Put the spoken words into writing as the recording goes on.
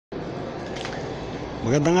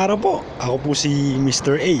Magandang araw po. Ako po si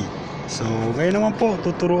Mr. A. So, ngayon naman po,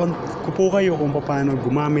 tuturuan ko po kayo kung paano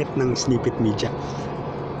gumamit ng SnippetMedia.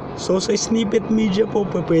 So, sa SnippetMedia po,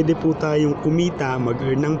 pwede po tayong kumita,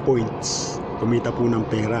 mag-earn ng points, kumita po ng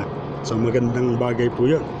pera. So, magandang bagay po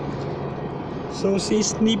yun. So, si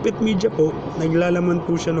SnippetMedia po, naglalaman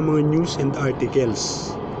po siya ng mga news and articles.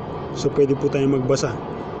 So, pwede po tayong magbasa.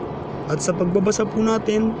 At sa pagbabasa po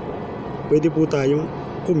natin, pwede po tayong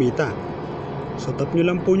kumita. So tap nyo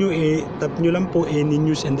lang po any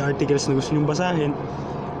news and articles na gusto nyo basahin.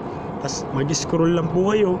 Tapos mag-scroll lang po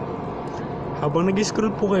kayo. Habang nag-scroll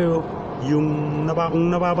po kayo, kung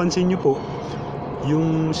napapansin nyo po,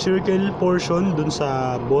 yung circle portion dun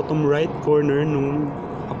sa bottom right corner ng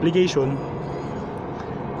application,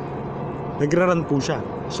 nagra-run po siya.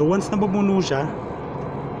 So once napapuno siya,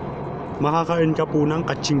 makaka-earn ka po ng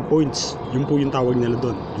catching points. Yun po yung tawag nila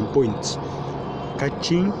doon, yung points.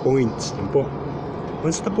 Catching points, yun po.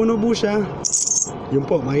 Once napuno po siya, yun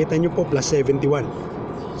po, makita nyo po plus 71.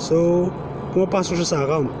 So, pumapasok siya sa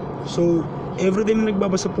account. So, every time na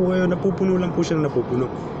nagbabasa po kayo, napupuno lang po siya na napupuno.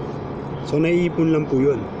 So, naiipon lang po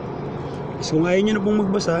yun. So, kung ayaw nyo na pong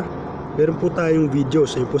magbasa, meron po tayong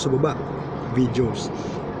videos. Ayun po sa baba, videos.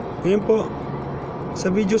 Ngayon po, sa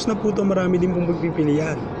videos na po ito, marami din pong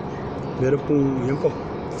pagpipilian. Meron pong, yan po,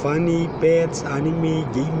 funny, pets, anime,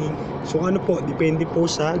 gaming. So, ano po, depende po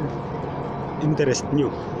sa interest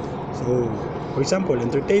nyo. So, for example,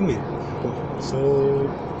 entertainment po. So,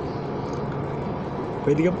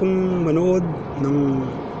 pwede ka pong manood ng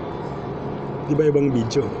iba-ibang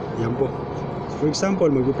video. Yan po. For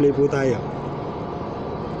example, mag-play po tayo.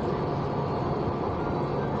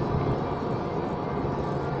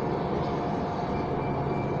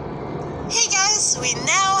 Hey guys, we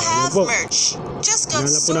now have merch. Just go to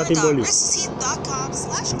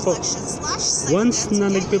store.receipt.com/collection/segments. Once na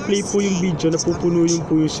nagpe-play po yung video, napupuno yung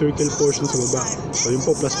po yung circle portion sa baba. So yun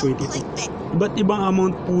po, plus 22. Iba't ibang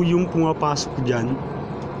amount po yung pumapasok dyan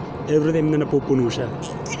every time na napupuno siya.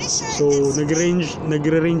 So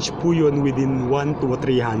nagre-range po yun within 1 to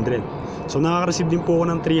 300. So nakaka-receive din po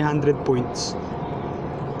ako ng 300 points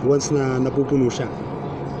once na napupuno siya.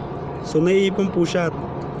 So naiipon po siya at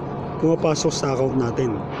pumapasok sa account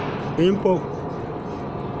natin. Ngayon po,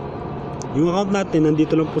 yung account natin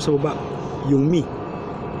nandito lang po sa baba, yung me.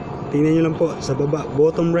 Tingnan nyo lang po sa baba,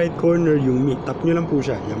 bottom right corner, yung me. Tap nyo lang po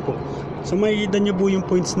siya, yan po. So makikita nyo po yung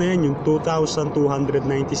points na yan, yung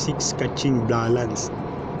 2,296 catching balance.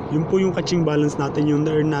 Yun po yung catching balance natin, yung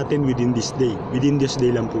na-earn natin within this day. Within this day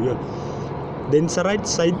lang po yun. Then sa right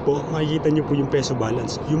side po, makikita nyo po yung peso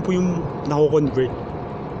balance. Yun po yung nako-convert.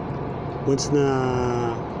 Once na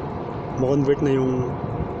ma-convert na yung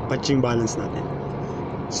catching balance natin.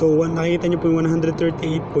 So, nakikita nyo po yung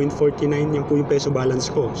 138.49, yan po yung peso balance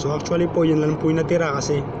ko. So, actually po, yan lang po yung natira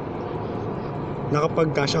kasi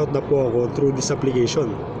nakapag-cash out na po ako through this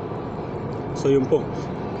application. So, yun po.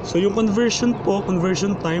 So, yung conversion po,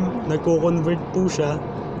 conversion time, nagko-convert po siya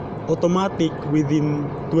automatic within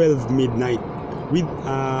 12 midnight.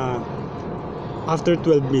 After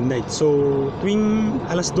 12 midnight. So, tuwing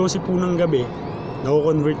alas 12 po ng gabi,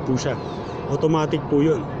 nako-convert po siya. Automatic po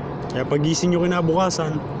yun. Kaya pagising nyo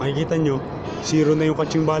kinabukasan, makikita nyo, 0 na yung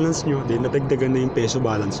catching balance nyo, then nadagdagan na yung peso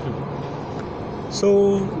balance nyo. So,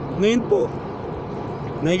 ngayon po,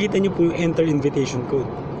 nakikita nyo po yung enter invitation code.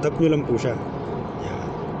 Tap nyo lang po siya.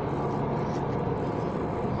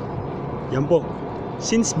 Yan po.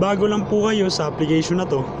 Since bago lang po kayo sa application na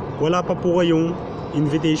to, wala pa po kayong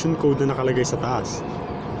invitation code na nakalagay sa taas.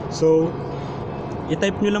 So,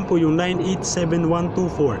 i-type nyo lang po yung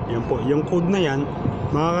 987124. Yan po. Yung code na yan,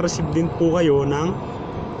 makaka-receive din po kayo ng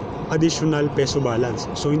additional peso balance.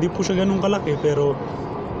 So, hindi po siya ganun kalaki, pero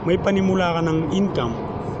may panimula ka ng income.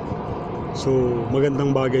 So,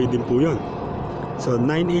 magandang bagay din po yun. So,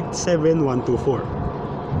 987124.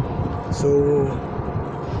 So,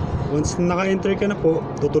 once naka-enter ka na po,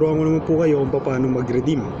 tuturuan ko naman po kayo kung paano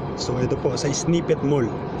mag-redeem. So, ito po, sa Snippet Mall.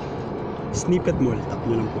 Snippet Mall, tap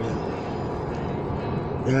nyo lang po yan.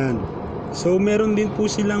 Yan. So, meron din po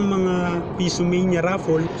silang mga Piso Mania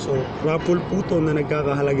raffle. So, raffle po to na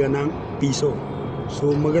nagkakahalaga ng piso.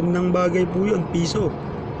 So, magandang bagay po yun, piso.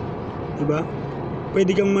 Diba?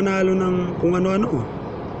 Pwede kang manalo ng kung ano-ano.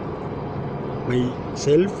 May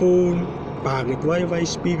cellphone, pocket wifi,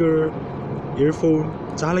 speaker, earphone,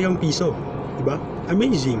 sa halagang piso. Diba?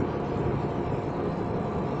 Amazing.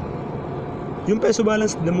 Yung peso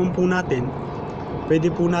balance naman po natin, pwede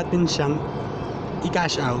po natin siyang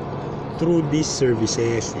i-cash out through these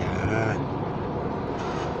services. Yan.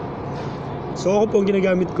 So ako po ang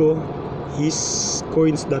ginagamit ko, is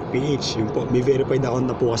coins.ph. Yun po, may verified account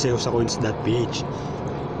na po kasi ako sa coins.ph.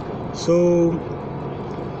 So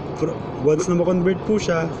once na ma-convert po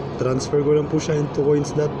siya, transfer ko lang po siya into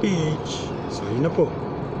coins.ph. So yun na po.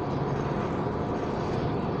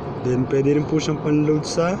 Then pwede rin po siyang pan-load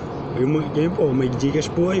sa yun po, may Gcash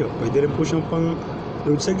po kayo, pwede rin po siyang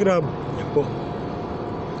pang-load sa Grab. Yan po.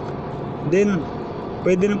 Then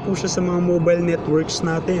pwede rin po siya sa mga mobile networks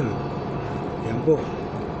natin. Yan po.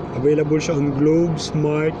 Available siya on Globe,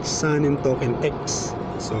 Smart, Sun, and Talk and Text.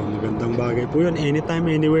 So magandang bagay po yun. Anytime,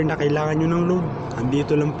 anywhere na kailangan nyo ng load,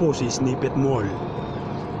 andito lang po si Snippet Mall.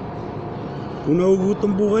 Kung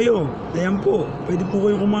nagugutom po kayo, ayan po, pwede po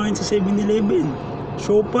kayong kumain sa 7-Eleven.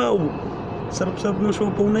 Siopaw. Sarap-sarap ng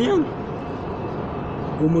siopaw na yan.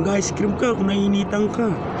 Kung mag-ice cream ka, kung nainitan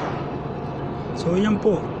ka. So ayan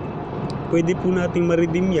po, pwede po nating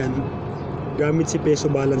ma-redeem yan gamit si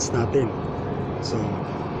peso balance natin. So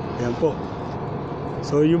ayan po.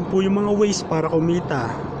 So yun po yung mga ways para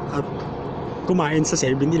kumita at kumain sa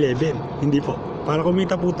 7-Eleven. Hindi po, para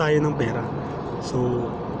kumita po tayo ng pera. So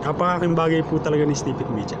napakaking bagay po talaga ni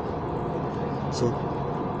SnippetMedia. So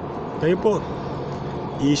kayo po,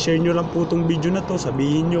 i-share nyo lang po itong video na to.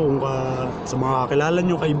 Sabihin nyo kung sa mga kakilala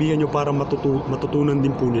nyo, kaibigan nyo, para matutunan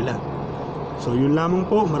din po nila. So yun lamang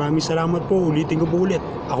po. Maraming salamat po. Ulitin ko po ulit.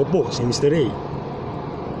 Ako po si Mr. A.